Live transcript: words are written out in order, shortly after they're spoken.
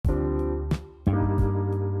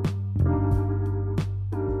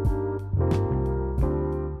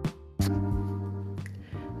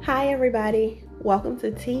Hi everybody, welcome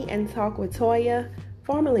to Tea and Talk with Toya,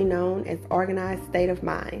 formerly known as Organized State of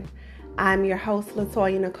Mind. I'm your host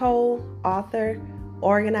LaToya Nicole, author,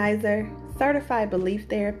 organizer, certified belief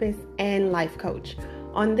therapist, and life coach.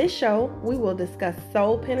 On this show, we will discuss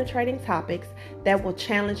soul-penetrating topics that will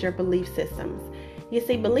challenge your belief systems. You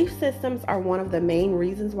see, belief systems are one of the main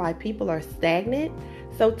reasons why people are stagnant,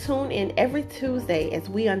 so tune in every Tuesday as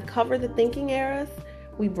we uncover the thinking errors.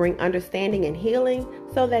 We bring understanding and healing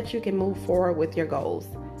so that you can move forward with your goals.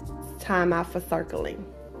 It's time out for circling.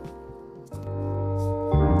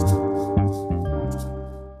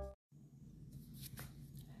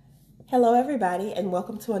 Hello everybody, and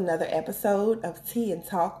welcome to another episode of Tea and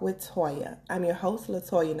Talk with Toya. I'm your host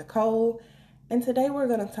LaToya Nicole, and today we're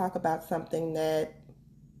going to talk about something that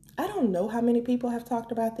I don't know how many people have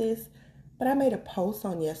talked about this, but I made a post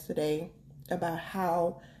on yesterday about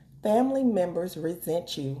how family members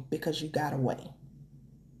resent you because you got away.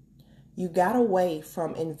 You got away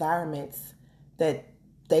from environments that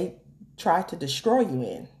they tried to destroy you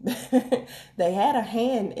in. They had a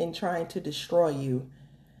hand in trying to destroy you,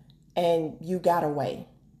 and you got away.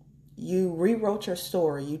 You rewrote your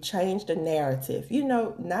story. You changed the narrative.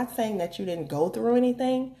 Not saying that you didn't go through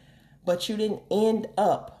anything, but you didn't end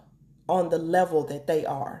up on the level that they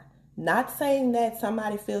are. Not saying that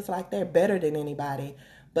somebody feels like they're better than anybody,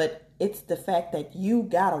 but it's the fact that you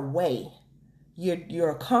got away.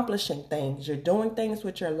 You're accomplishing things. You're doing things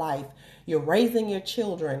with your life. You're raising your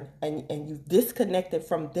children, and you've disconnected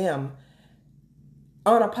from them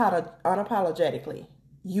unapologetically.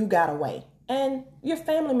 You got away. And your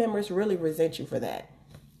family members really resent you for that.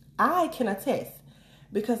 I can attest,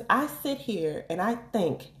 because I sit here and I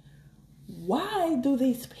think, why do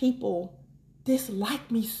these people dislike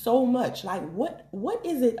me so much? Like, what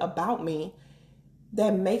is it about me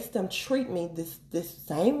that makes them treat me this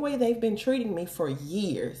same way they've been treating me for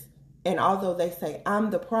years? And although they say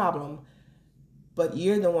I'm the problem, but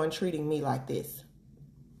you're the one treating me like this.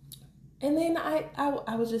 And then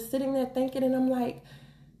I was just sitting there thinking, and I'm like,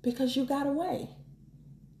 because you got away.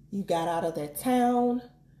 You got out of that town.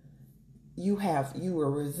 You were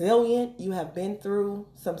resilient. You have been through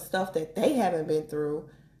some stuff that they haven't been through,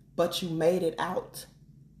 but you made it out.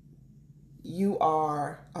 You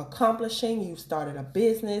are accomplishing. You've started a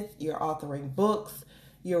business. You're authoring books.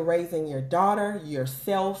 You're raising your daughter,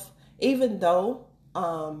 yourself. Even though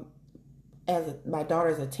my daughter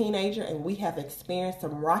is a teenager and we have experienced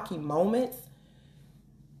some rocky moments,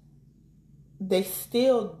 they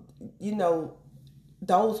still,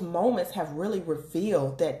 those moments have really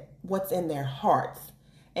revealed that what's in their hearts.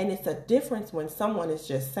 And it's a difference when someone is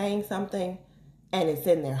just saying something and it's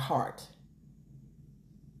in their heart.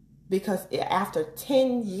 Because after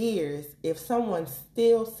 10 years, if someone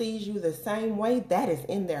still sees you the same way, that is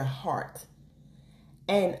in their heart.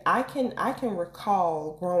 And I can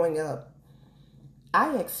recall growing up,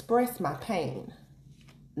 I expressed my pain.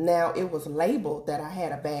 Now, it was labeled that I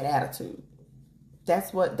had a bad attitude.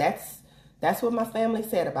 That's what my family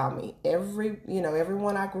said about me.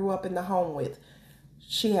 Everyone I grew up in the home with,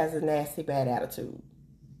 she has a nasty bad attitude.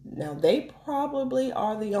 Now, they probably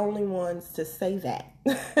are the only ones to say that.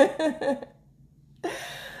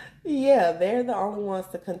 Yeah, they're the only ones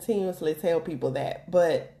to continuously tell people that.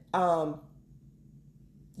 But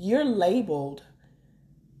you're labeled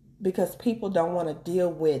because people don't want to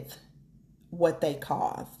deal with what they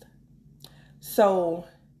caused. So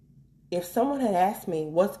if someone had asked me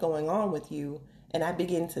what's going on with you, and I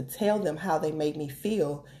begin to tell them how they made me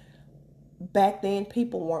feel, back then,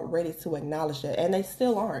 people weren't ready to acknowledge that, and they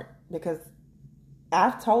still aren't, because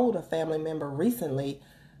I've told a family member recently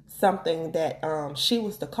something that she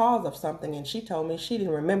was the cause of something, and she told me she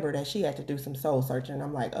didn't remember that she had to do some soul searching.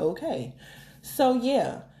 I'm like, okay. So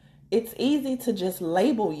yeah, it's easy to just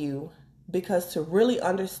label you, because to really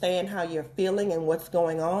understand how you're feeling and what's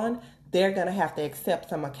going on, they're going to have to accept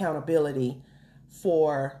some accountability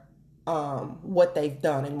for what they've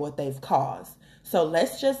done and what they've caused. So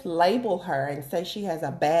let's just label her and say she has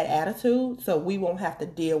a bad attitude, so we won't have to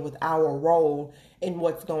deal with our role in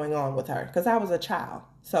what's going on with her. Because I was a child,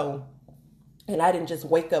 and I didn't just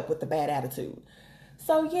wake up with a bad attitude.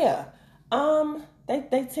 So yeah,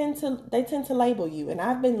 they tend to label you, and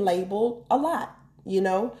I've been labeled a lot.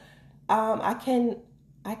 I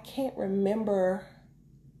can't remember.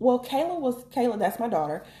 Well, Kayla, that's my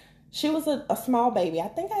daughter. She was a small baby. I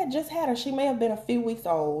think I had just had her. She may have been a few weeks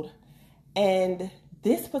old. And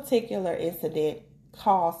this particular incident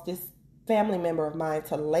caused this family member of mine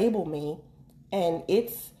to label me. And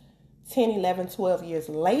it's 10, 11, 12 years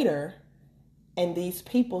later, and these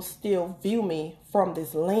people still view me from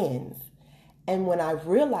this lens. And when I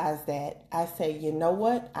realized that, I say, you know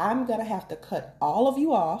what? I'm going to have to cut all of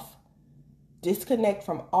you off, disconnect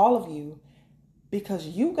from all of you, because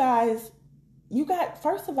you guys,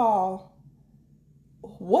 first of all,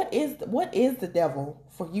 what is the devil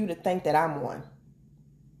for you to think that I'm one?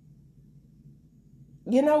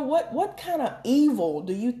 You know, what kind of evil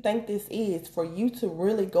do you think this is for you to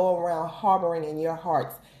really go around harboring in your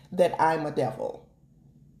hearts that I'm a devil?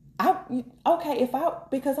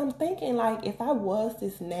 Because I'm thinking, like, if I was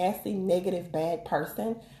this nasty, negative, bad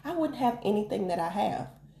person, I wouldn't have anything that I have,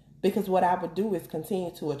 because what I would do is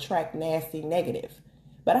continue to attract nasty, negative.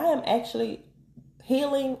 But I am actually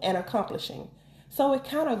healing and accomplishing. So it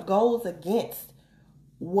kind of goes against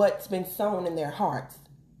what's been sown in their hearts.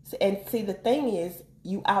 And see, the thing is,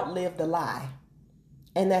 you outlive the lie.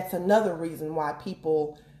 And that's another reason why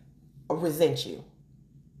people resent you.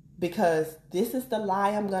 Because this is the lie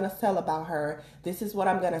I'm going to tell about her. This is what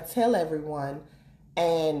I'm going to tell everyone.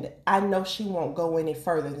 And I know she won't go any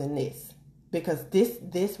further than this. Because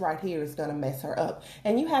this right here is going to mess her up.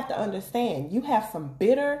 And you have to understand, you have some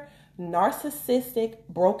bitter, narcissistic,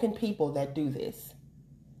 broken people that do this.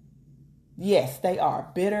 Yes, they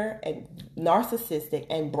are bitter and narcissistic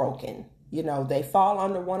and broken. You know, they fall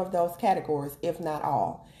under one of those categories, if not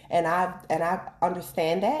all. And I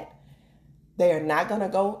understand that. They are not going to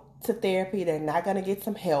go to therapy. They're not going to get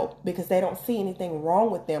some help because they don't see anything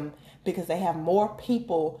wrong with them, because they have more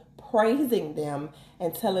people praising them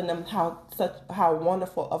and telling them how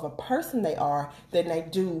wonderful of a person they are than they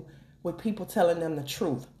do with people telling them the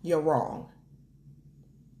truth. You're wrong.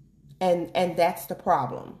 And that's the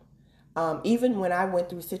problem. Even when I went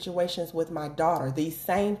through situations with my daughter, these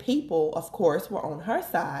same people, of course, were on her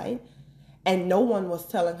side, and no one was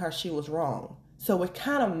telling her she was wrong. So it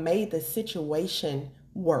kind of made the situation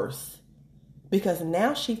worse, because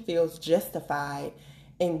now she feels justified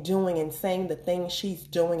in doing and saying the things she's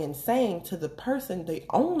doing and saying to the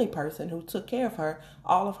only person who took care of her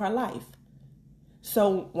all of her life.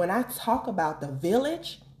 So when I talk about the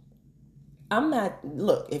village,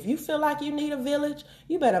 look, if you feel like you need a village,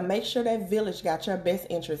 you better make sure that village got your best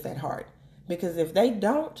interests at heart. Because if they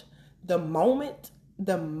don't, the moment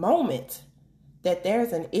that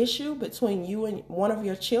there's an issue between you and one of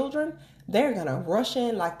your children, they're going to rush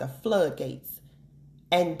in like the floodgates.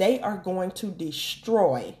 And they are going to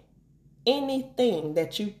destroy anything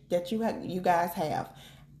that you guys have.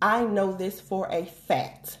 I know this for a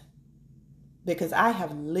fact, because I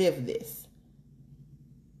have lived this.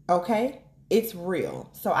 Okay? It's real.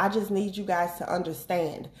 So I just need you guys to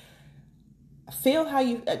understand. Feel how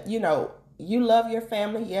you love your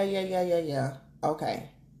family. Yeah. Okay.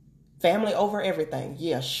 Family over everything.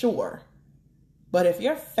 Yeah, sure. But if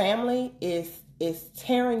your family is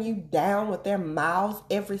tearing you down with their mouths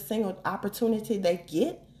every single opportunity they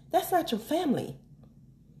get, that's not your family.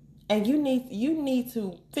 And you need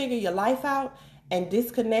to figure your life out and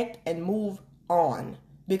disconnect and move on.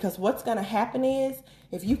 Because what's going to happen is,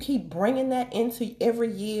 if you keep bringing that into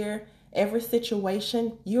every year, every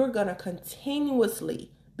situation, you're going to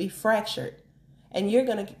continuously be fractured. And you're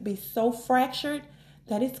going to be so fractured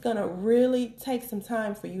that it's going to really take some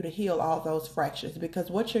time for you to heal all those fractures. Because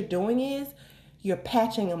what you're doing is, you're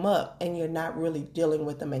patching them up and you're not really dealing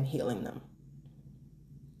with them and healing them.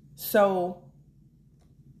 So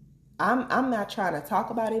I'm not trying to talk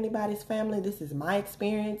about anybody's family. This is my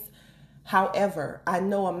experience. However, I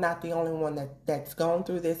know I'm not the only one that's gone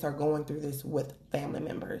through this or going through this with family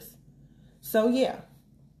members. So yeah,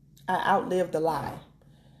 I outlived the lie.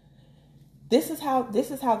 This is how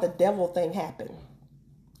the devil thing happened.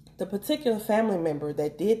 The particular family member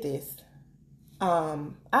that did this,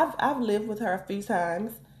 I've lived with her a few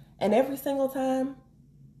times, and every single time,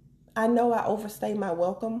 I know I overstayed my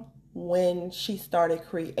welcome when she started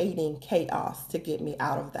creating chaos to get me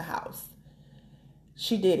out of the house.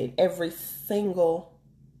 She did it every single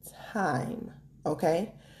time,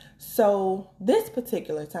 okay? So this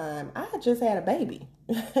particular time, I just had a baby,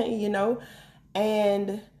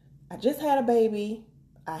 and I just had a baby.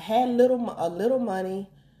 I had a little money.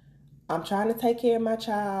 I'm trying to take care of my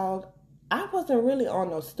child. I wasn't really on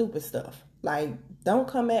no stupid stuff. Like, don't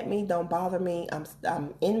come at me, don't bother me.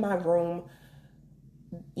 I'm in my room,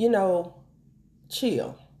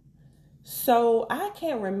 chill. So I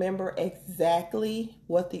can't remember exactly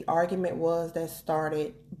what the argument was that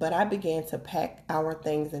started, but I began to pack our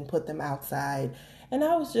things and put them outside. And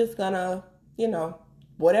I was just gonna,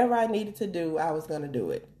 whatever I needed to do, I was gonna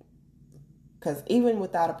do it. Because even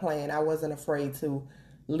without a plan, I wasn't afraid to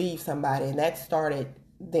leave somebody. And that started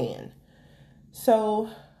then. So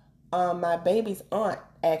my baby's aunt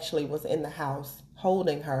actually was in the house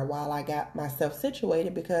holding her while I got myself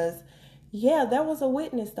situated, because Yeah, there was a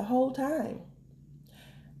witness the whole time.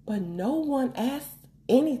 But no one asked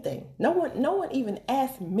anything. No one even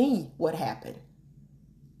asked me what happened.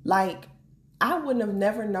 Like, I wouldn't have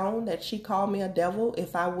never known that she called me a devil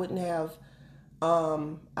if I wouldn't have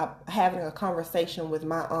having a conversation with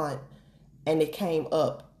my aunt and it came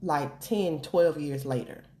up like 10, 12 years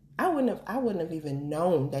later. I wouldn't have even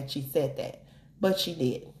known that she said that, but she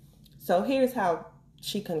did. So here's how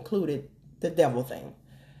she concluded the devil thing.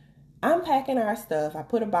 I'm packing our stuff. I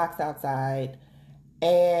put a box outside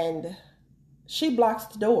and she blocks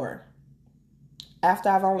the door. After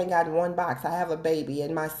I've only gotten one box, I have a baby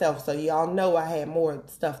and myself, so y'all know I had more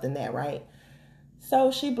stuff than that, right?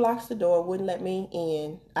 So she blocks the door, wouldn't let me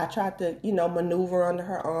in. I tried to, maneuver under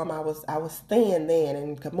her arm. I was thin then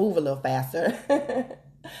and could move a little faster.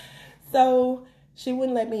 So she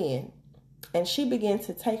wouldn't let me in. And she began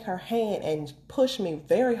to take her hand and push me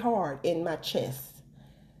very hard in my chest.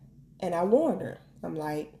 And I warned her. I'm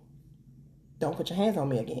like, don't put your hands on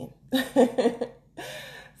me again.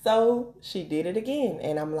 So she did it again.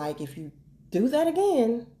 And I'm like, if you do that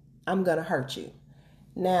again, I'm going to hurt you.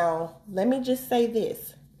 Now, let me just say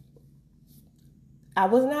this. I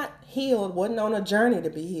was not healed, wasn't on a journey to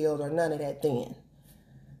be healed or none of that then.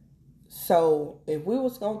 So if we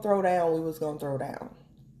was going to throw down, we was going to throw down.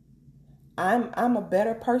 I'm a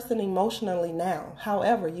better person emotionally now.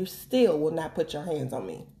 However, you still will not put your hands on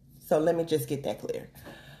me. So let me just get that clear.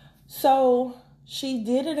 So she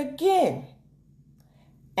did it again.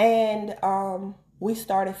 And we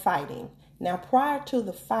started fighting. Now, prior to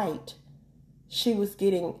the fight, she was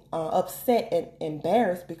getting upset and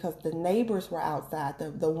embarrassed because the neighbors were outside.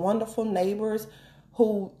 The wonderful neighbors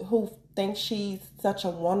who think she's such a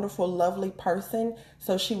wonderful, lovely person.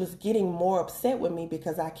 So she was getting more upset with me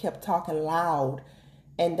because I kept talking loud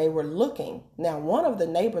and they were looking. Now, one of the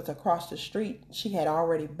neighbors across the street, she had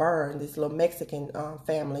already burned this little Mexican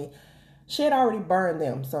family. She had already burned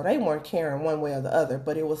them, so they weren't caring one way or the other.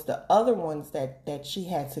 But it was the other ones that she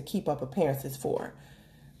had to keep up appearances for.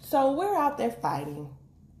 So we're out there fighting.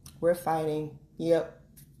 We're fighting. Yep.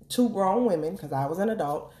 2 grown women, because I was an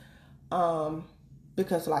adult.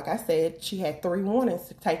 Because like I said, she had 3 warnings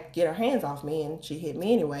to get her hands off me, and she hit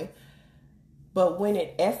me anyway. But when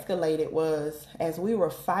it escalated was, as we were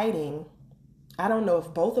fighting, I don't know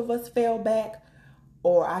if both of us fell back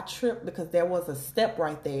or I tripped because there was a step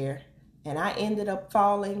right there. And I ended up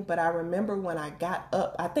falling. But I remember when I got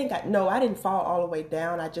up, I didn't fall all the way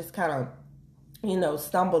down. I just kind of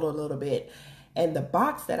stumbled a little bit. And the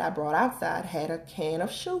box that I brought outside had a can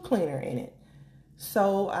of shoe cleaner in it.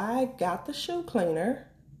 So I got the shoe cleaner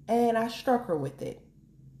and I struck her with it.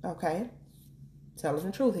 Okay? Telling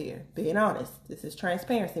the truth here. Being honest. This is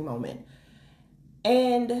transparency moment.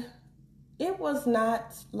 And it was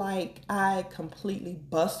not like I completely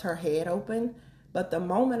bust her head open. But the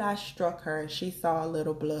moment I struck her and she saw a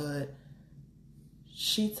little blood,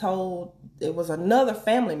 it was another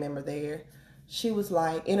family member there. She was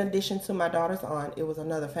like, in addition to my daughter's aunt, it was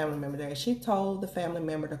another family member there. She told the family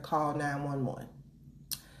member to call 911.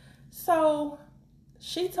 So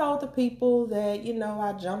she told the people that,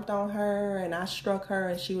 I jumped on her and I struck her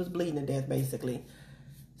and she was bleeding to death, basically.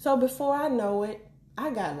 So before I know it, I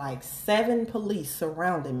got like 7 police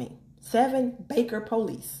surrounding me. 7 Baker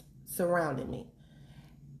police surrounding me.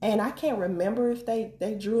 And I can't remember if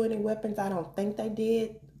they drew any weapons. I don't think they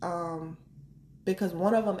did. Because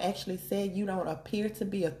one of them actually said, you don't appear to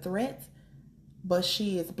be a threat, but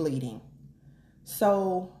she is bleeding.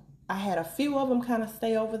 So I had a few of them kind of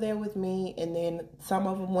stay over there with me. And then some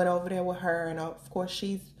of them went over there with her. And of course,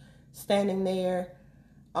 she's standing there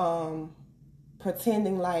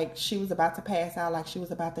pretending like she was about to pass out, like she was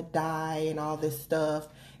about to die and all this stuff.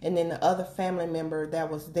 And then the other family member that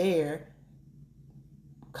was there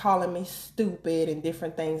calling me stupid and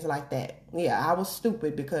different things like that. Yeah, I was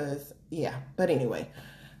stupid because, but anyway.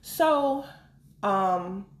 So,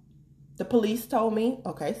 the police told me,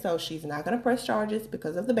 okay, so she's not going to press charges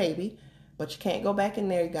because of the baby, but you can't go back in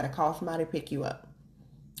there. You got to call somebody to pick you up.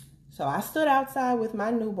 So I stood outside with my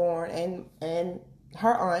newborn and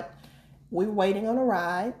her aunt. We were waiting on a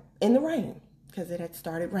ride in the rain because it had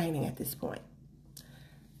started raining at this point.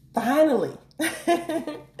 Finally,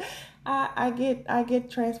 I get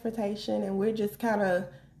transportation and we're just kind of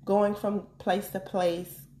going from place to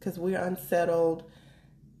place because we're unsettled.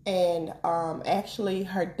 And actually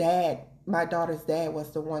her dad, my daughter's dad,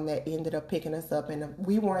 was the one that ended up picking us up, and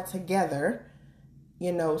we weren't together,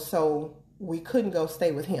 so we couldn't go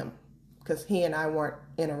stay with him because he and I weren't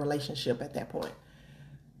in a relationship at that point.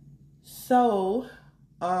 So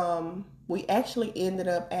we actually ended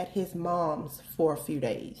up at his mom's for a few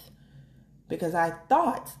days because I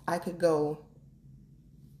thought I could go,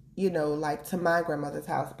 like to my grandmother's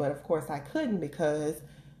house. But of course I couldn't, because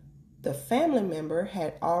the family member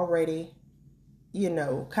had already,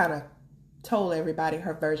 kind of told everybody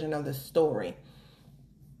her version of the story.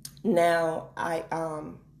 Now,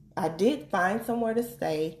 I did find somewhere to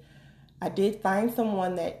stay. I did find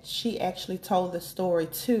someone that she actually told the story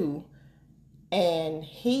to, and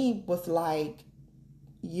he was like,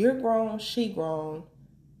 "You're grown, she grown.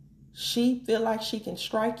 She feel like she can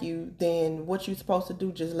strike you, then what you supposed to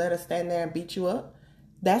do? Just let her stand there and beat you up?"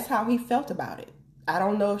 That's how he felt about it. I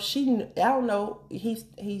don't know if I don't know. He's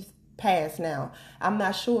passed now. I'm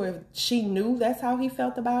not sure if she knew that's how he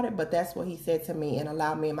felt about it, but that's what he said to me and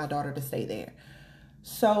allowed me and my daughter to stay there.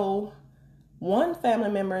 So one family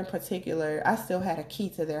member in particular, I still had a key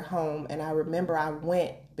to their home, and I remember I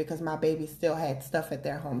went because my baby still had stuff at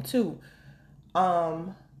their home too.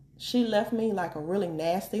 She left me like a really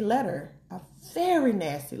nasty letter, a very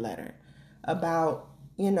nasty letter about,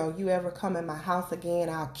 you ever come in my house again,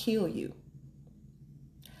 I'll kill you.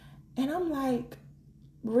 And I'm like,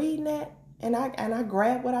 reading that, and I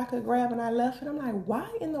grabbed what I could grab and I left, and I'm like, why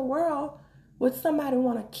in the world would somebody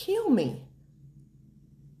want to kill me?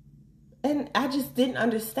 And I just didn't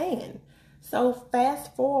understand. So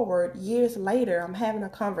fast forward years later, I'm having a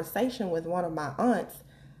conversation with one of my aunts,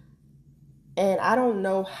 and I don't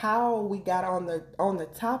know how we got on the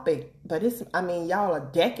topic, but y'all, a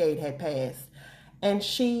decade had passed. And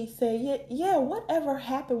she said, yeah, whatever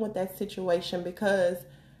happened with that situation? Because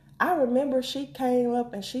I remember she came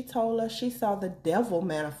up and she told us she saw the devil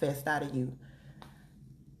manifest out of you.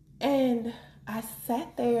 And I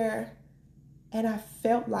sat there and I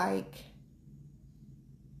felt like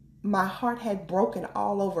my heart had broken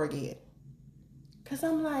all over again. Because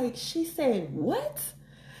I'm like, she said, what?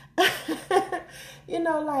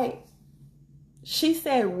 She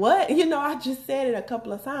said, what? I just said it a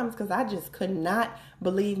couple of times because I just could not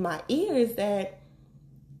believe my ears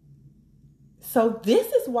so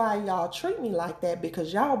this is why y'all treat me like that,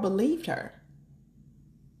 because y'all believed her.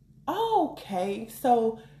 Okay,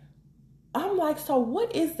 so I'm like, so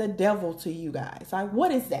what is the devil to you guys? Like,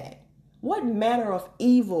 what is that? What manner of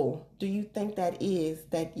evil do you think that is,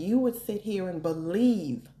 that you would sit here and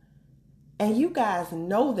believe? And you guys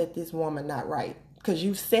know that this woman not right, because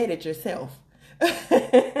you said it yourself.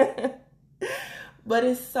 But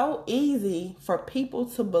it's so easy for people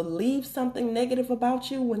to believe something negative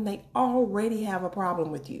about you when they already have a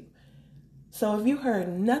problem with you. So if you heard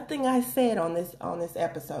nothing I said on this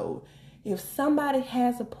episode, if somebody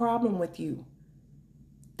has a problem with you,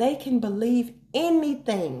 they can believe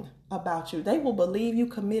anything about you. They will believe you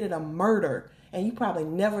committed a murder, and you probably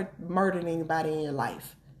never murdered anybody in your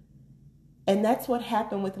life. And that's what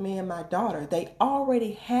happened with me and my daughter. They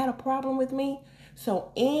already had a problem with me.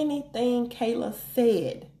 So anything Kayla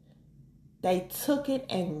said, they took it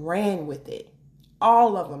and ran with it.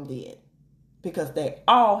 All of them did. Because they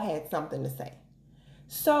all had something to say.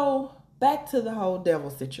 So back to the whole devil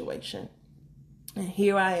situation. And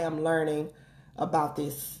here I am learning about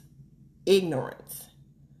this ignorance.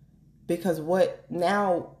 Because what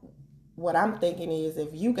I'm thinking is, if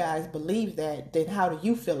you guys believe that, then how do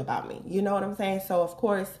you feel about me? You know what I'm saying? So of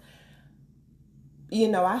course,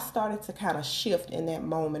 I started to kind of shift in that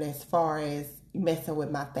moment as far as messing with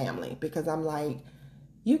my family, because I'm like,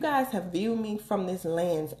 you guys have viewed me from this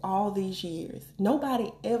lens all these years.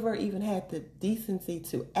 Nobody ever even had the decency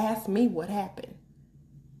to ask me what happened.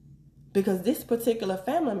 Because this particular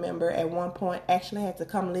family member at one point actually had to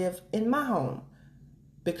come live in my home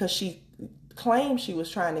because she claimed she was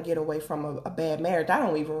trying to get away from a bad marriage. I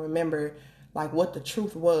don't even remember like what the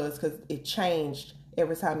truth was, because it changed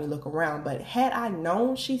every time you look around. But had I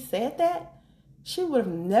known she said that, she would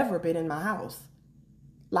have never been in my house.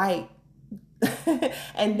 Like,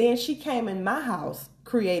 and then she came in my house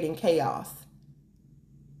creating chaos.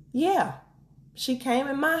 Yeah, she came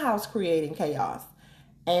in my house creating chaos.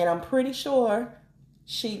 And I'm pretty sure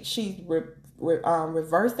she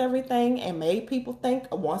reversed everything and made people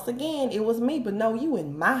think once again it was me. But no, you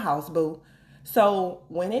in my house, boo. So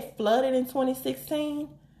when it flooded in 2016,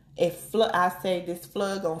 I say this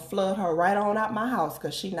flood gonna flood her right on out my house,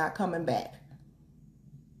 because she not coming back.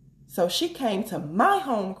 So she came to my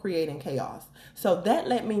home creating chaos. So that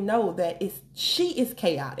let me know that she is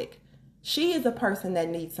chaotic. She is a person that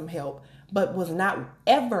needs some help, but was not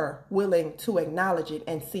ever willing to acknowledge it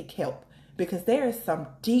and seek help, because there is some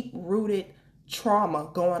deep-rooted trauma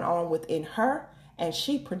going on within her, and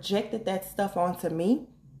she projected that stuff onto me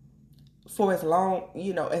for as long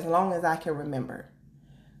as I can remember.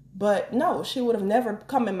 But no, she would have never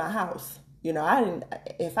come in my house.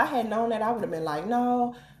 If I had known that, I would have been like,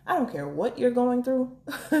 no, I don't care what you're going through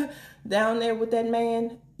down there with that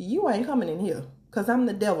man. You ain't coming in here because I'm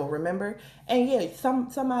the devil, remember? And yeah,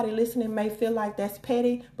 somebody listening may feel like that's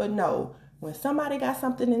petty, but no. When somebody got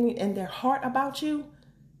something in their heart about you,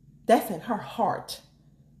 that's in her heart.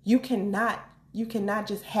 You cannot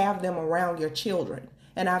just have them around your children.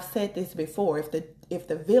 And I've said this before. If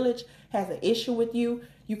the village has an issue with you,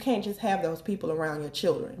 you can't just have those people around your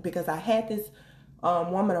children. Because I had this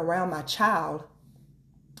woman around my child,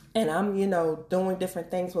 and I'm, doing different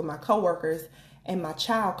things with my coworkers, and my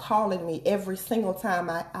child calling me every single time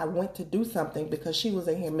I went to do something because she was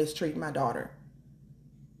in here mistreating my daughter.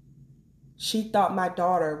 She thought my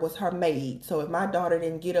daughter was her maid. So if my daughter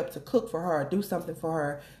didn't get up to cook for her or do something for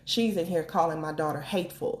her, she's in here calling my daughter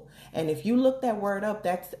hateful. And if you look that word up,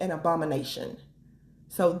 that's an abomination.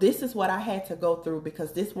 So this is what I had to go through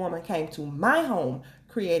because this woman came to my home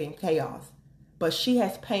creating chaos. But she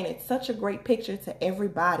has painted such a great picture to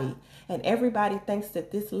everybody. And everybody thinks that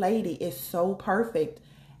this lady is so perfect.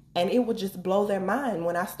 And it would just blow their mind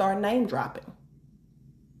when I start name dropping.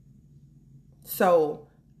 So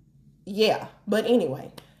yeah, but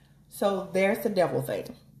anyway, so there's the devil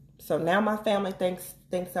thing. So now my family thinks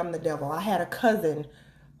I'm the devil. I had a cousin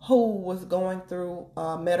who was going through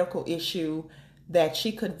a medical issue that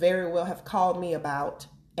she could very well have called me about.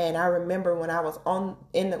 And I remember when I was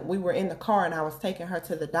we were in the car and I was taking her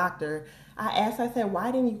to the doctor. I said,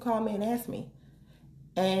 why didn't you call me and ask me?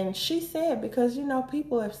 And she said, because,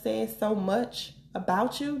 people have said so much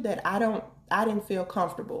about you that I didn't feel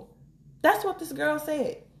comfortable. That's what this girl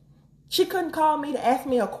said. She couldn't call me to ask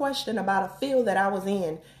me a question about a field that I was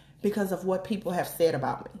in because of what people have said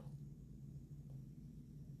about me.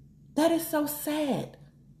 That is so sad.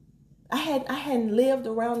 I hadn't lived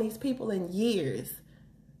around these people in years.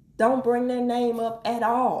 Don't bring their name up at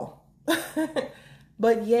all.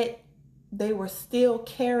 But yet they were still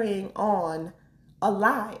carrying on a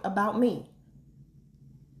lie about me.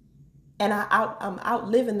 And I'm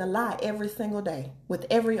outliving the lie every single day with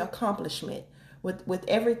every accomplishment. With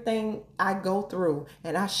everything I go through,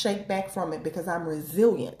 and I shake back from it because I'm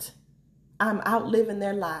resilient. I'm outliving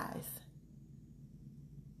their lies.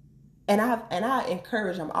 And I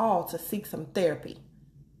encourage them all to seek some therapy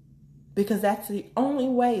because that's the only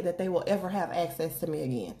way that they will ever have access to me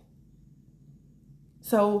again.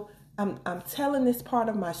 So I'm telling this part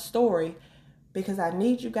of my story because I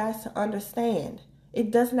need you guys to understand. It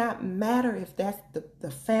does not matter if that's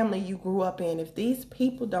the family you grew up in. If these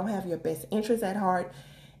people don't have your best interests at heart,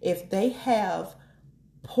 if they have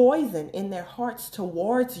poison in their hearts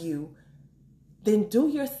towards you, then do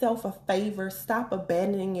yourself a favor. Stop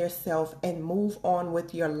abandoning yourself and move on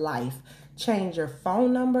with your life. Change your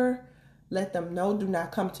phone number. Let them know do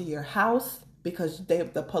not come to your house because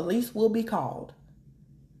the police will be called.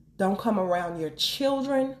 Don't come around your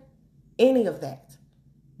children, any of that.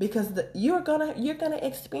 Because you're gonna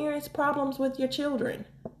experience problems with your children.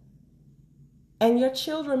 And your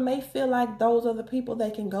children may feel like those are the people they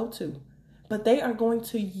can go to. But they are going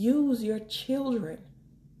to use your children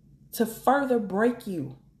to further break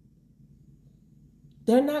you.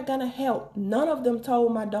 They're not going to help. None of them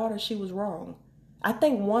told my daughter she was wrong. I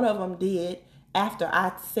think one of them did after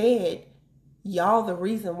I said, y'all, the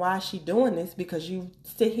reason why she doing this because you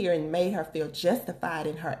sit here and made her feel justified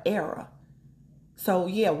in her error. So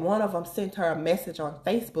yeah, one of them sent her a message on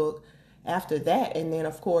Facebook after that. And then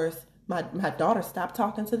of course, my daughter stopped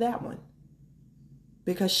talking to that one.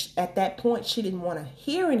 Because at that point, she didn't want to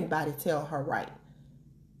hear anybody tell her right.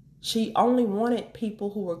 She only wanted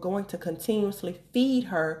people who were going to continuously feed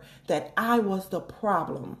her that I was the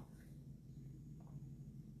problem.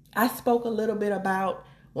 I spoke a little bit about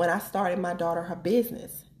when I started my daughter her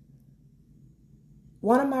business.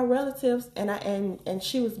 One of my relatives and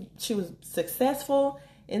she was successful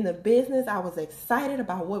in the business. I was excited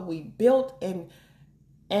about what we built and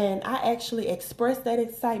I actually expressed that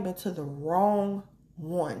excitement to the wrong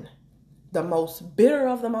one, the most bitter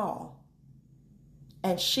of them all.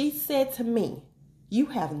 And she said to me, "You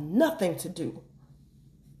have nothing to do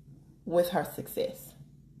with her success."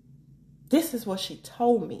 This is what she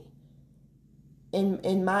told me in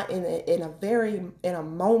a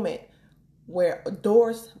moment where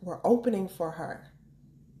doors were opening for her.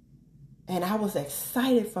 And I was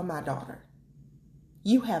excited for my daughter.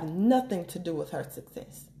 You have nothing to do with her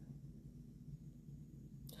success.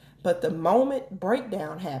 But the moment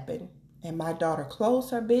breakdown happened and my daughter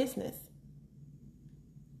closed her business,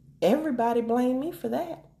 everybody blamed me for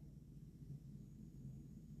that.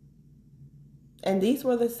 And these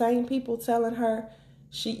were the same people telling her,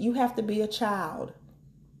 you have to be a child.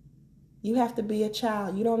 You have to be a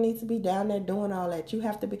child. You don't need to be down there doing all that. You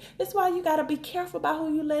have to be. That's why you got to be careful about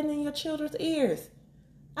who you letting in your children's ears.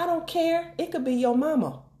 I don't care. It could be your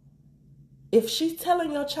mama. If she's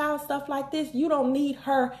telling your child stuff like this, you don't need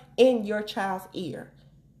her in your child's ear.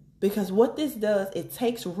 Because what this does, it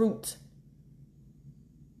takes root.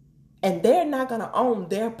 And they're not going to own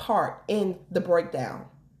their part in the breakdown.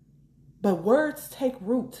 But words take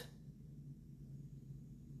root.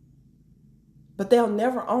 But they'll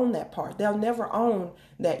never own that part. They'll never own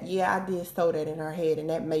that, yeah, I did throw that in her head, and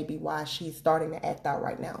that may be why she's starting to act out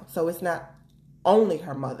right now. So it's not only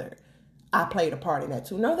her mother. I played a part in that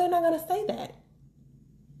too. No, they're not going to say that.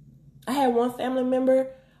 I had one family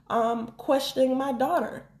member questioning my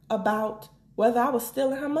daughter about whether I was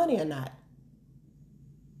stealing her money or not.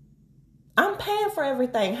 I'm paying for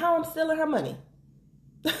everything. How I'm stealing her money?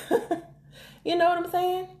 You know what I'm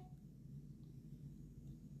saying?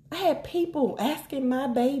 I had people asking my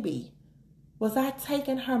baby, was I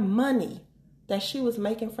taking her money that she was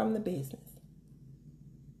making from the business?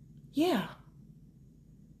 Yeah.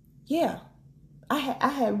 I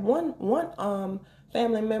had one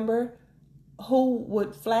family member who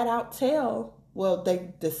would flat out tell, well,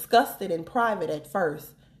 they discussed it in private at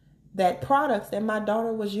first, that products that my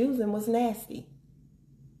daughter was using was nasty.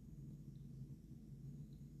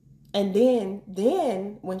 And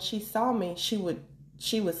then when she saw me, she would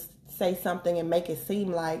say something and make it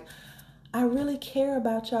seem like, I really care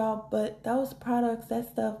about y'all, but those products, that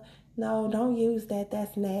stuff, no, don't use that.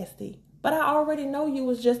 That's nasty. But I already know you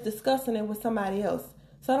was just discussing it with somebody else.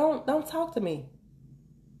 So don't talk to me.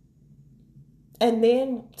 And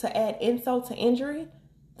then to add insult to injury,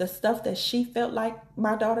 the stuff that she felt like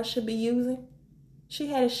my daughter should be using, she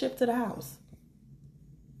had it shipped to the house.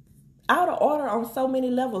 Out of order on so many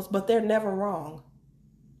levels, but they're never wrong.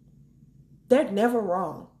 They're never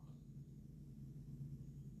wrong.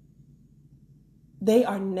 They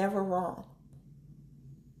are never wrong.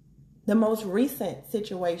 The most recent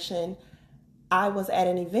situation, I was at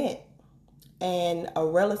an event and a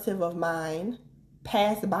relative of mine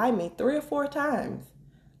passed by me 3 or 4 times.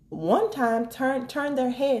 One time turned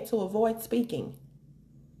their head to avoid speaking.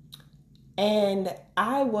 And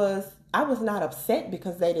I was not upset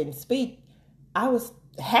because they didn't speak. I was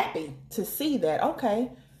happy to see that,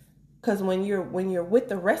 okay, because when you're with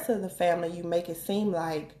the rest of the family, you make it seem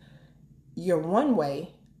like you're one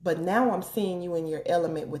way, but now I'm seeing you in your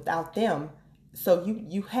element without them. So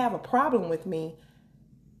you have a problem with me,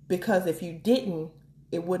 because if you didn't,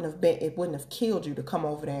 it wouldn't have killed you to come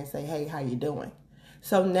over there and say, hey, how you doing?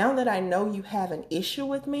 So now that I know you have an issue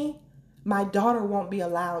with me, my daughter won't be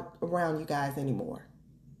allowed around you guys anymore.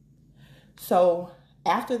 So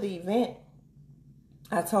after the event,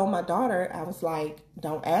 I told my daughter, I was like,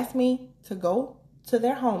 don't ask me to go to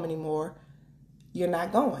their home anymore. You're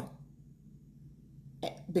not going.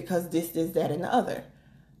 Because this, that, and the other.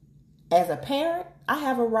 As a parent, I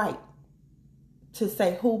have a right to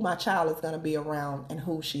say who my child is going to be around and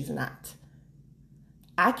who she's not.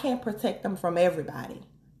 I can't protect them from everybody,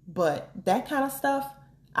 but that kind of stuff,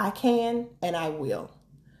 I can and I will.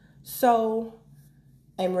 So,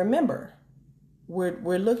 and remember,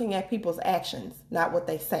 we're looking at people's actions, not what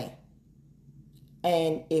they say.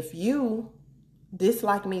 And if you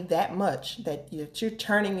dislike me that much, that you're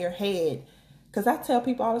turning your head, because I tell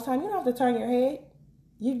people all the time, you don't have to turn your head.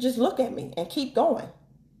 You just look at me and keep going.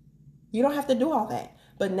 You don't have to do all that.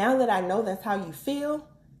 But now that I know that's how you feel,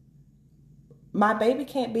 my baby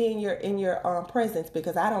can't be in your presence,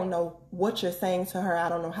 because I don't know what you're saying to her. I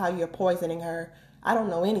don't know how you're poisoning her. I don't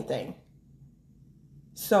know anything.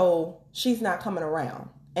 So she's not coming around.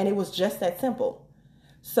 And it was just that simple.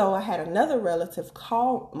 So I had another relative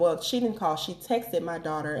call. Well, she didn't call. She texted my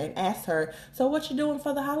daughter and asked her, so what you doing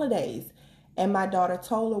for the holidays? And my daughter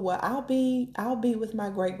told her, well, I'll be with my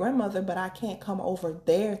great grandmother, but I can't come over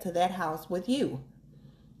there to that house with you.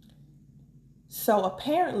 So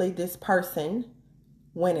apparently this person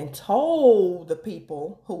went and told the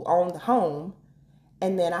people who owned the home.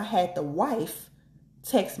 And then I had the wife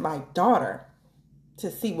text my daughter to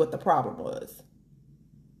see what the problem was.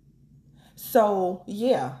 So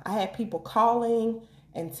yeah, I had people calling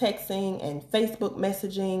and texting and Facebook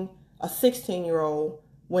messaging a 16-year-old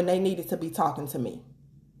when they needed to be talking to me.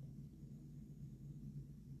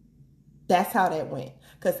 That's how that went.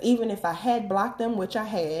 Because even if I had blocked them, which I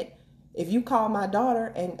had, if you call my daughter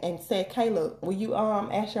and said, Kayla, will you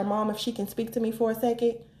ask your mom if she can speak to me for a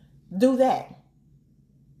second? Do that.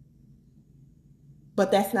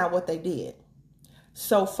 But that's not what they did.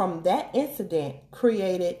 So from that incident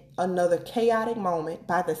created another chaotic moment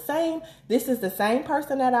this is the same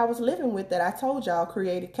person that I was living with that I told y'all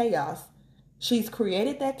created chaos. She's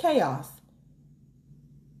created that chaos.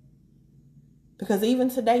 Because even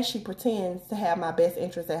today she pretends to have my best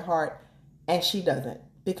interest at heart, and she doesn't.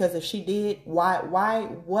 Because if she did,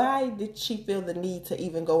 why did she feel the need to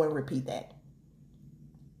even go and repeat that?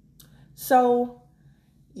 So,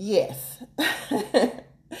 yes.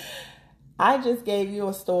 I just gave you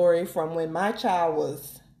a story from when my child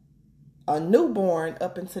was a newborn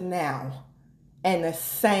up until now. And the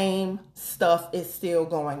same stuff is still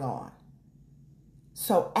going on.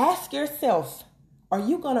 So ask yourself, are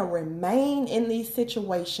you going to remain in these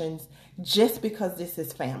situations just because this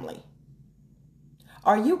is family?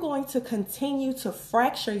 Are you going to continue to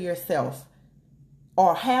fracture yourself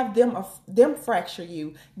or have them fracture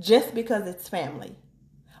you just because it's family?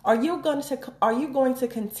 Are you going to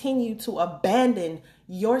continue to abandon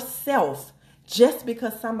yourself just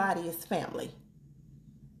because somebody is family?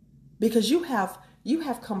 Because you have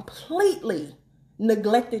completely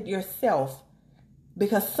neglected yourself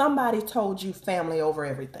because somebody told you family over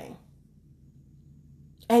everything.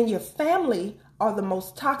 And your family are the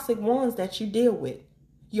most toxic ones that you deal with.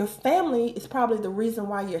 Your family is probably the reason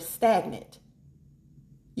why you're stagnant.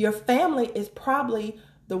 Your family is probably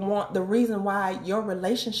the reason why your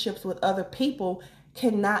relationships with other people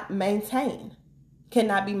cannot be maintained.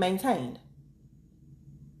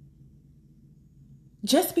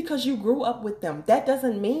 Just because you grew up with them, that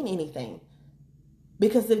doesn't mean anything.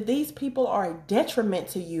 Because if these people are a detriment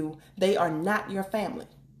to you, they are not your family.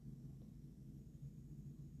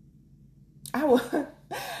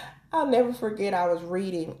 I'll never forget, I was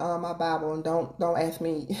reading my Bible, and don't ask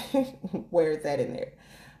me where it's at in there.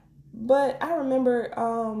 But I remember,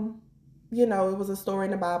 it was a story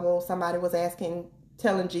in the Bible. Somebody was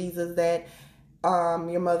telling Jesus that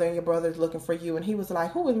your mother and your brother is looking for you. And he was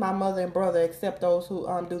like, who is my mother and brother except those who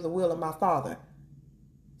do the will of my Father?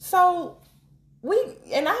 So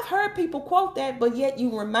I've heard people quote that, but yet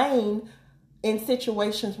you remain in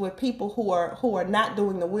situations with people who are not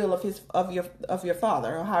doing the will of your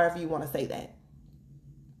Father, or however you want to say that.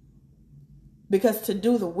 Because to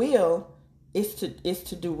do the will is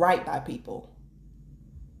to do right by people.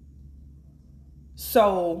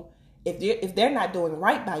 So if they're not doing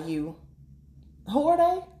right by you, who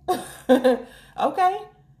are they? Okay.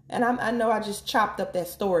 And I know I just chopped up that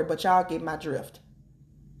story, but y'all get my drift.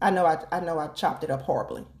 I know I chopped it up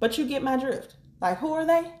horribly, but you get my drift. Like, who are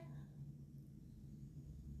they?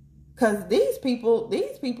 Because these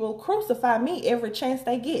people crucify me every chance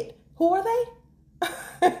they get. Who are they?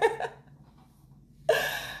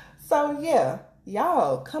 So yeah,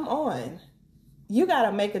 y'all, come on. You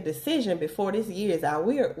gotta make a decision before this year is out.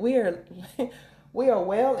 We are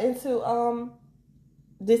well into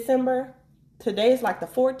December. Today's like the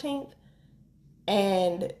 14th,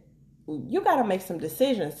 and you gotta make some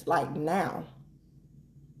decisions like now.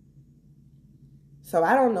 So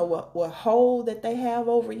I don't know what hold that they have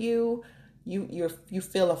over you. You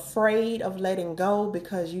feel afraid of letting go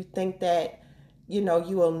because you think that you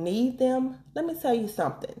will need them. Let me tell you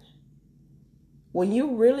something. When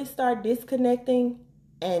you really start disconnecting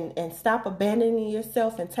and stop abandoning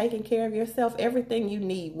yourself and taking care of yourself, everything you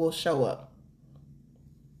need will show up.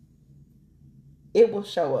 It will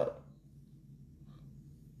show up.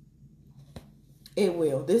 It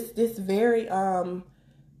will. This very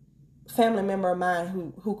family member of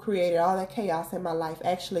mine who created all that chaos in my life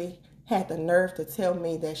actually had the nerve to tell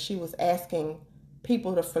me that she was asking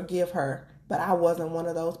people to forgive her, but I wasn't one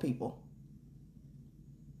of those people.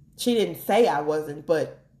 She didn't say I wasn't,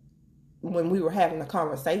 but when we were having a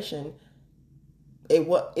conversation, it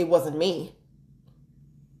wasn't me.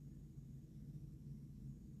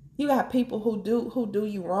 You got people who do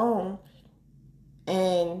you wrong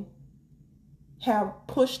and have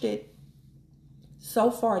pushed it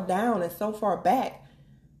so far down and so far back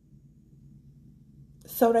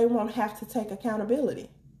so they won't have to take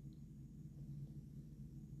accountability.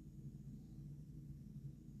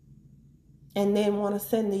 And then want to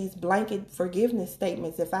send these blanket forgiveness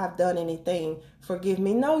statements. If I've done anything, forgive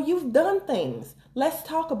me. No, you've done things. Let's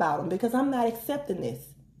talk about them, because I'm not accepting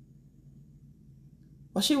this.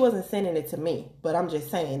 Well, she wasn't sending it to me, but I'm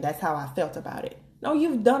just saying that's how I felt about it. No,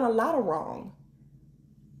 you've done a lot of wrong.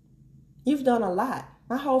 You've done a lot.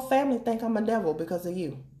 My whole family think I'm a devil because of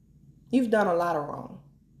you. You've done a lot of wrong.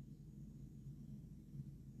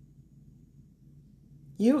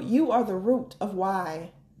 You are the root of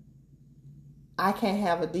why I can't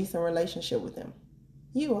have a decent relationship with them.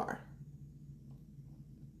 You are.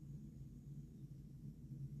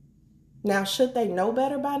 Now, should they know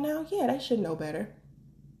better by now? Yeah, they should know better.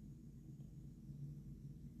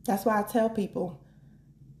 That's why I tell people,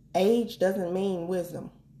 age doesn't mean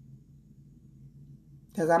wisdom.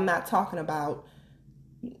 Because I'm not talking about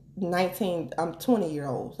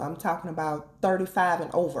 20-year-olds. I'm talking about 35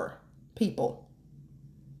 and over people.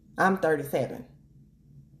 I'm 37.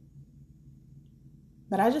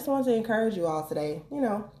 But I just want to encourage you all today,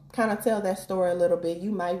 kind of tell that story a little bit.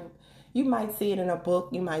 You might see it in a book.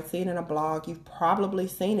 You might see it in a blog. You've probably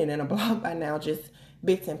seen it in a blog by now, just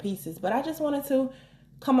bits and pieces. But I just wanted to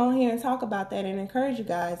come on here and talk about that and encourage you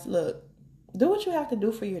guys. Look, do what you have to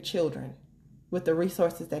do for your children with the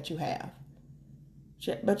resources that you have.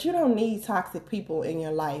 But you don't need toxic people in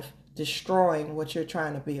your life destroying what you're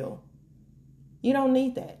trying to build. You don't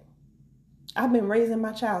need that. I've been raising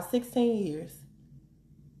my child 16 years.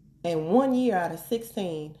 And 1 year out of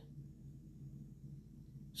 16,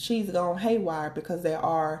 she's gone haywire because there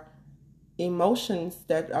are emotions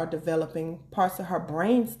that are developing, parts of her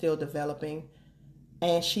brain still developing.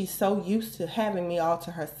 And she's so used to having me all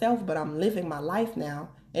to herself, but I'm living my life now,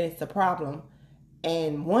 and it's a problem.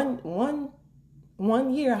 And one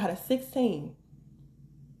year out of 16,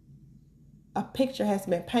 a picture has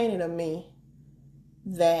been painted of me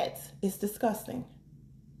that is disgusting.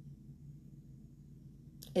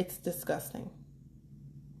 It's disgusting.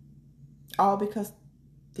 All because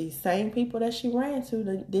these same people that she ran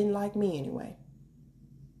to didn't like me anyway.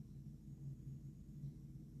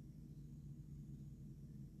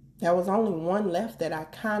 There was only one left that I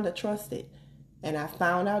kind of trusted. And I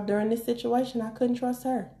found out during this situation I couldn't trust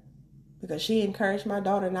her because she encouraged my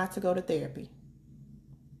daughter not to go to therapy.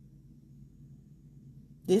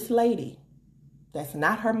 This lady, that's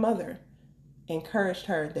not her mother, encouraged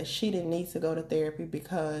her that she didn't need to go to therapy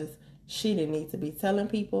because she didn't need to be telling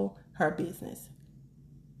people her business.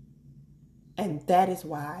 And that is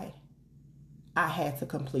why I had to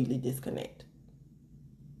completely disconnect,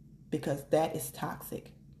 because that is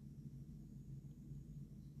toxic.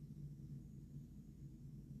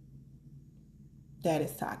 That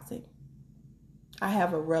is toxic. I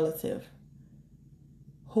have a relative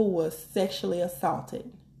who was sexually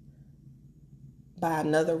assaulted by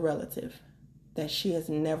another relative that she has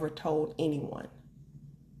never told anyone.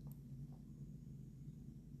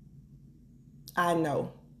 I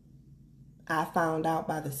know. I found out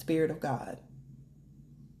by the Spirit of God.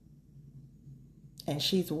 And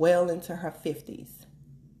she's well into her 50s.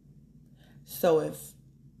 So if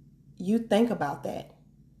you think about that,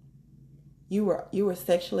 you were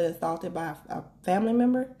sexually assaulted by a family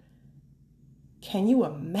member, can you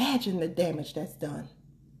imagine the damage that's done?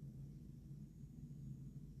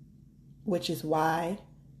 Which is why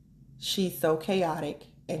she's so chaotic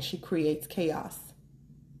and she creates chaos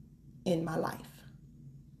in my life.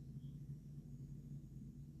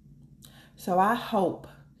 So I hope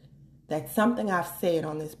that something I've said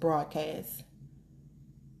on this broadcast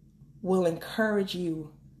will encourage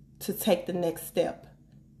you to take the next step.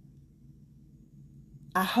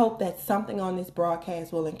 I hope that something on this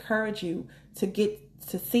broadcast will encourage you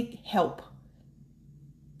to seek help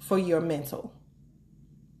for your mental.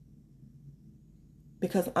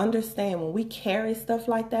 Because understand, when we carry stuff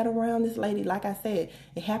like that around, this lady, like I said,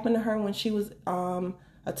 it happened to her when she was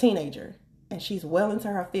a teenager, and she's well into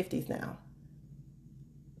her 50s now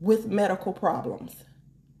with medical problems.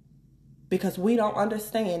 Because we don't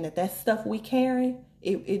understand that stuff we carry,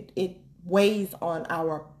 it weighs on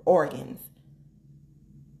our organs.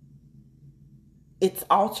 It's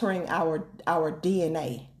altering our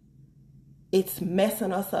DNA. It's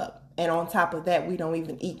messing us up. And on top of that, we don't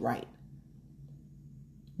even eat right.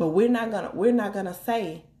 But we're not gonna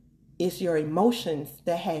say it's your emotions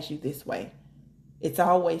that has you this way. It's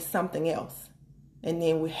always something else. And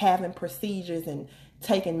then we're having procedures and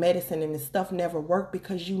taking medicine, and the stuff never worked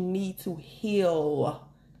because you need to heal.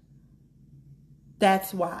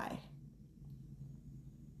 That's why.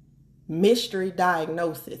 Mystery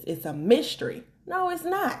diagnosis. It's a mystery. No, it's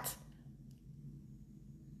not.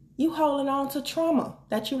 You holding on to trauma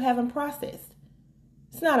that you haven't processed.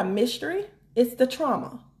 It's not a mystery. It's the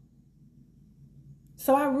trauma.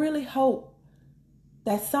 So I really hope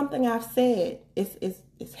that something I've said is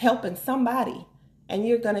helping somebody, and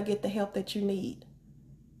you're going to get the help that you need.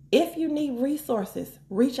 If you need resources,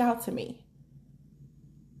 reach out to me.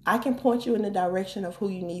 I can point you in the direction of who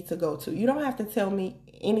you need to go to. You don't have to tell me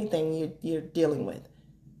anything you're dealing with,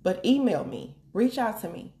 but email me, reach out to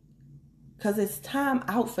me, because it's time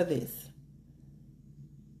out for this.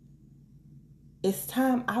 It's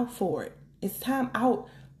time out for it. It's time out.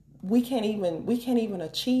 We can't even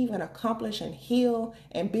achieve and accomplish and heal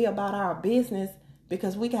and be about our business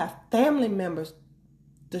because we got family members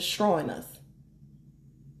destroying us.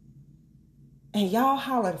 And y'all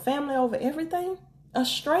hollering family over everything? A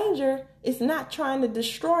stranger is not trying to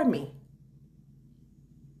destroy me.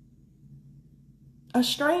 A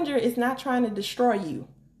stranger is not trying to destroy you.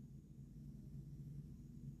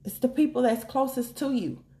 It's the people that's closest to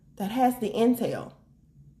you that has the intel.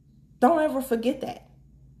 Don't ever forget that.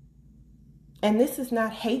 And this is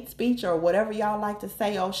not hate speech or whatever y'all like to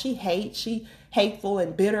say. Oh, she hateful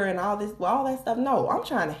and bitter and all this, all that stuff. No, I'm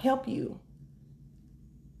trying to help you.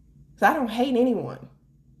 So I don't hate anyone.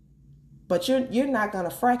 But you're not going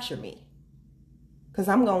to fracture me. Because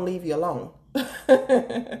I'm going to leave you alone.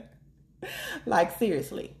 Like,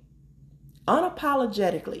 seriously.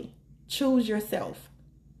 Unapologetically, choose yourself.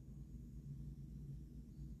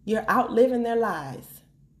 You're outliving their lives.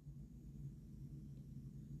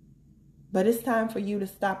 But it's time for you to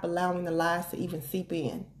stop allowing the lies to even seep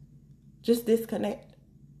in. Just disconnect.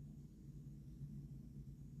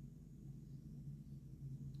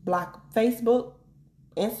 Block Facebook,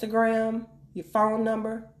 Instagram, your phone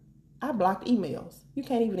number. I blocked emails. You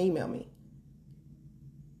can't even email me.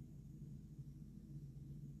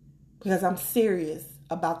 Because I'm serious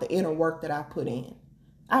about the inner work that I put in.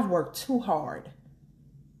 I've worked too hard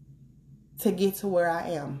to get to where I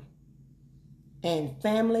am. And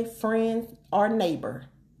family, friends, or neighbor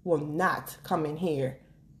will not come in here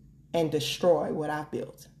and destroy what I've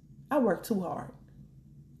built. I worked too hard.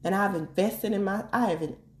 And I've invested in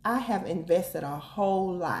I have invested a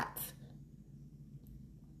whole lot.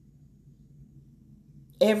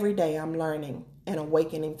 Every day I'm learning and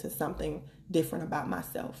awakening to something different about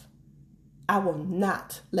myself. I will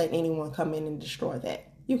not let anyone come in and destroy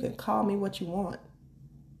that. You can call me what you want.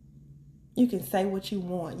 You can say what you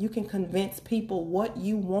want. You can convince people what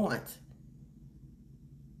you want.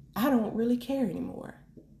 I don't really care anymore.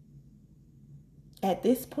 At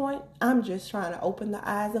this point, I'm just trying to open the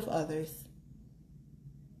eyes of others.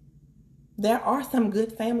 There are some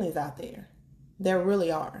good families out there. There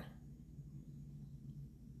really are.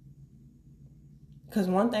 Because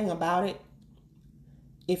one thing about it,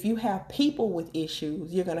 if you have people with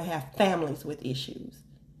issues, you're going to have families with issues.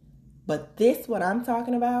 But this, what I'm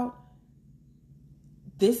talking about,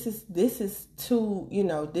 this is too,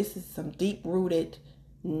 this is some deep-rooted,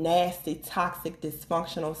 nasty, toxic,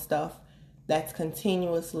 dysfunctional stuff that's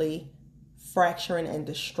continuously fracturing and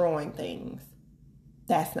destroying things.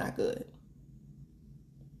 That's not good.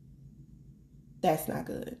 That's not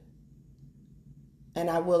good. And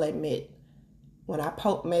I will admit, when I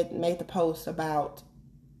made the post about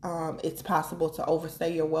it's possible to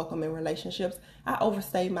overstay your welcome in relationships, I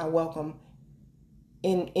overstayed my welcome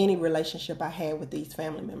in any relationship I had with these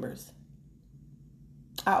family members.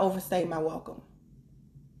 I overstayed my welcome.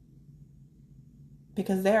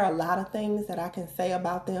 Because there are a lot of things that I can say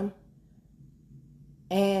about them,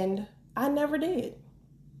 and I never did.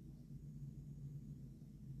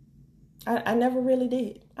 I never really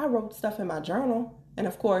did. I wrote stuff in my journal, and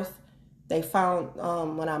of course, they found,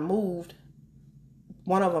 when I moved,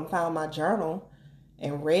 one of them found my journal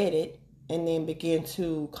and read it, and then began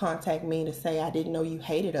to contact me to say, I didn't know you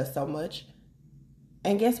hated us so much.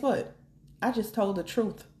 And guess what? I just told the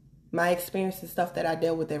truth. My experiences, stuff that I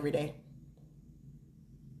dealt with every day.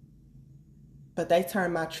 But they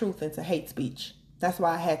turned my truth into hate speech. That's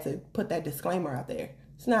why I had to put that disclaimer out there.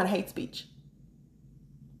 It's not a hate speech.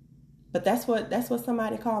 But that's what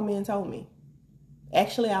somebody called me and told me.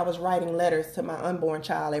 Actually, I was writing letters to my unborn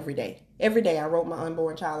child every day. Every day I wrote my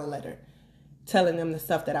unborn child a letter telling them the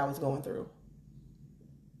stuff that I was going through.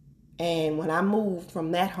 And when I moved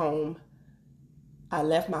from that home, I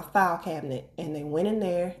left my file cabinet and they went in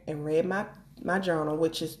there and read my journal,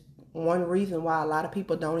 which is one reason why a lot of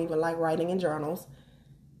people don't even like writing in journals.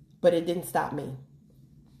 But it didn't stop me.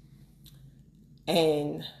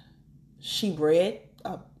 And she read,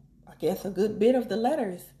 a good bit of the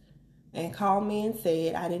letters and called me and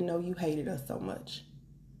said, I didn't know you hated us so much.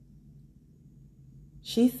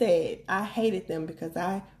 She said, I hated them because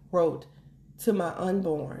I wrote to my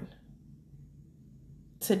unborn.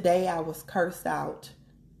 Today I was cursed out,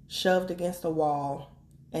 shoved against a wall,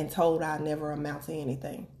 and told I'd never amount to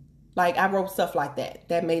anything. Like, I wrote stuff like that.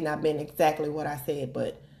 That may not have been exactly what I said,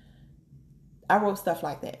 but I wrote stuff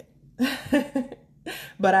like that.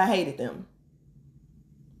 But I hated them.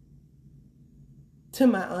 To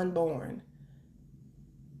my unborn.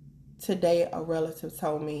 Today, a relative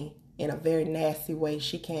told me in a very nasty way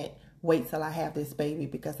she can't wait till I have this baby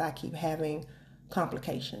because I keep having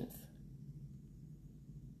complications.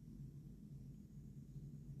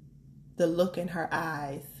 The look in her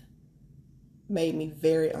eyes made me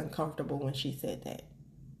very uncomfortable when she said that.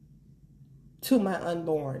 To my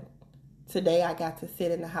unborn. Today I got to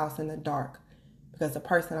sit in the house in the dark because the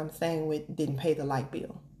person I'm staying with didn't pay the light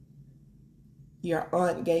bill. Your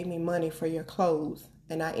aunt gave me money for your clothes,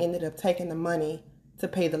 and I ended up taking the money to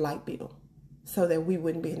pay the light bill. so that we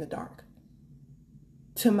wouldn't be in the dark.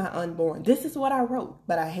 To my unborn. This is what I wrote,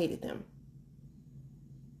 but I hated them.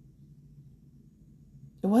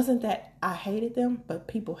 It wasn't that I hated them, but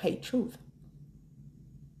people hate truth.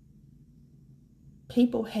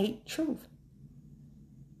 People hate truth.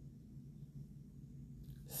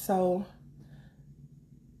 So,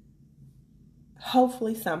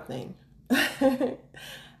 hopefully something. I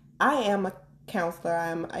am a counselor.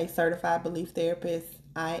 I'm a certified belief therapist.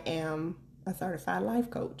 I am a certified life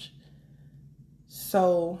coach.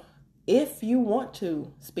 So, if you want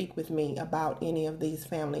to speak with me about any of these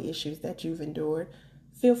family issues that you've endured,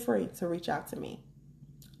 feel free to reach out to me.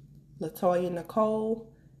 Latoya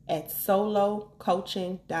Nicole at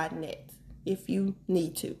solocoaching.net if you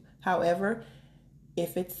need to. However,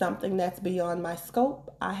 if it's something that's beyond my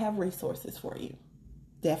scope, I have resources for you.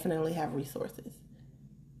 Definitely have resources.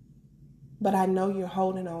 But I know you're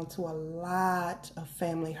holding on to a lot of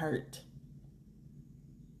family hurt.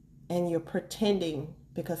 And you're pretending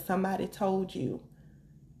because somebody told you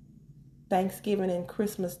Thanksgiving and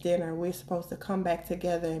Christmas dinner, we're supposed to come back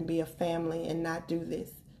together and be a family and not do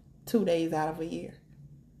this 2 days out of a year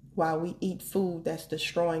while we eat food that's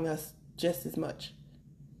destroying us just as much.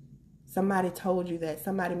 Somebody told you that.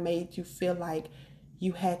 Somebody made you feel like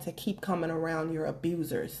you had to keep coming around your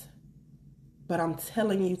abusers. But I'm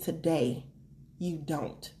telling you today, you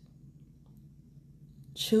don't.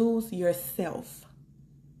 Choose yourself.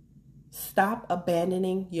 Stop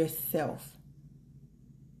abandoning yourself.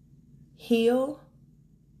 Heal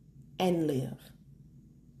and live.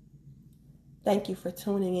 Thank you for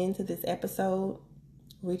tuning in to this episode.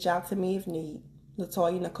 Reach out to me if need.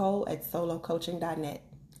 Latoya Nicole at solocoaching.net.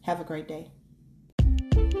 Have a great day.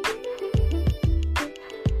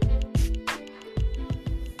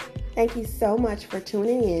 Thank you so much for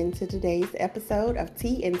tuning in to today's episode of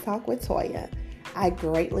Tea and Talk with Toya. I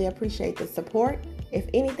greatly appreciate the support. If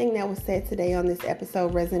anything that was said today on this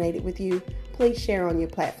episode resonated with you, please share on your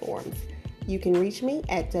platforms. You can reach me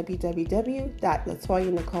at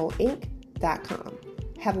www.latoyanicoleinc.com.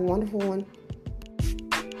 Have a wonderful one.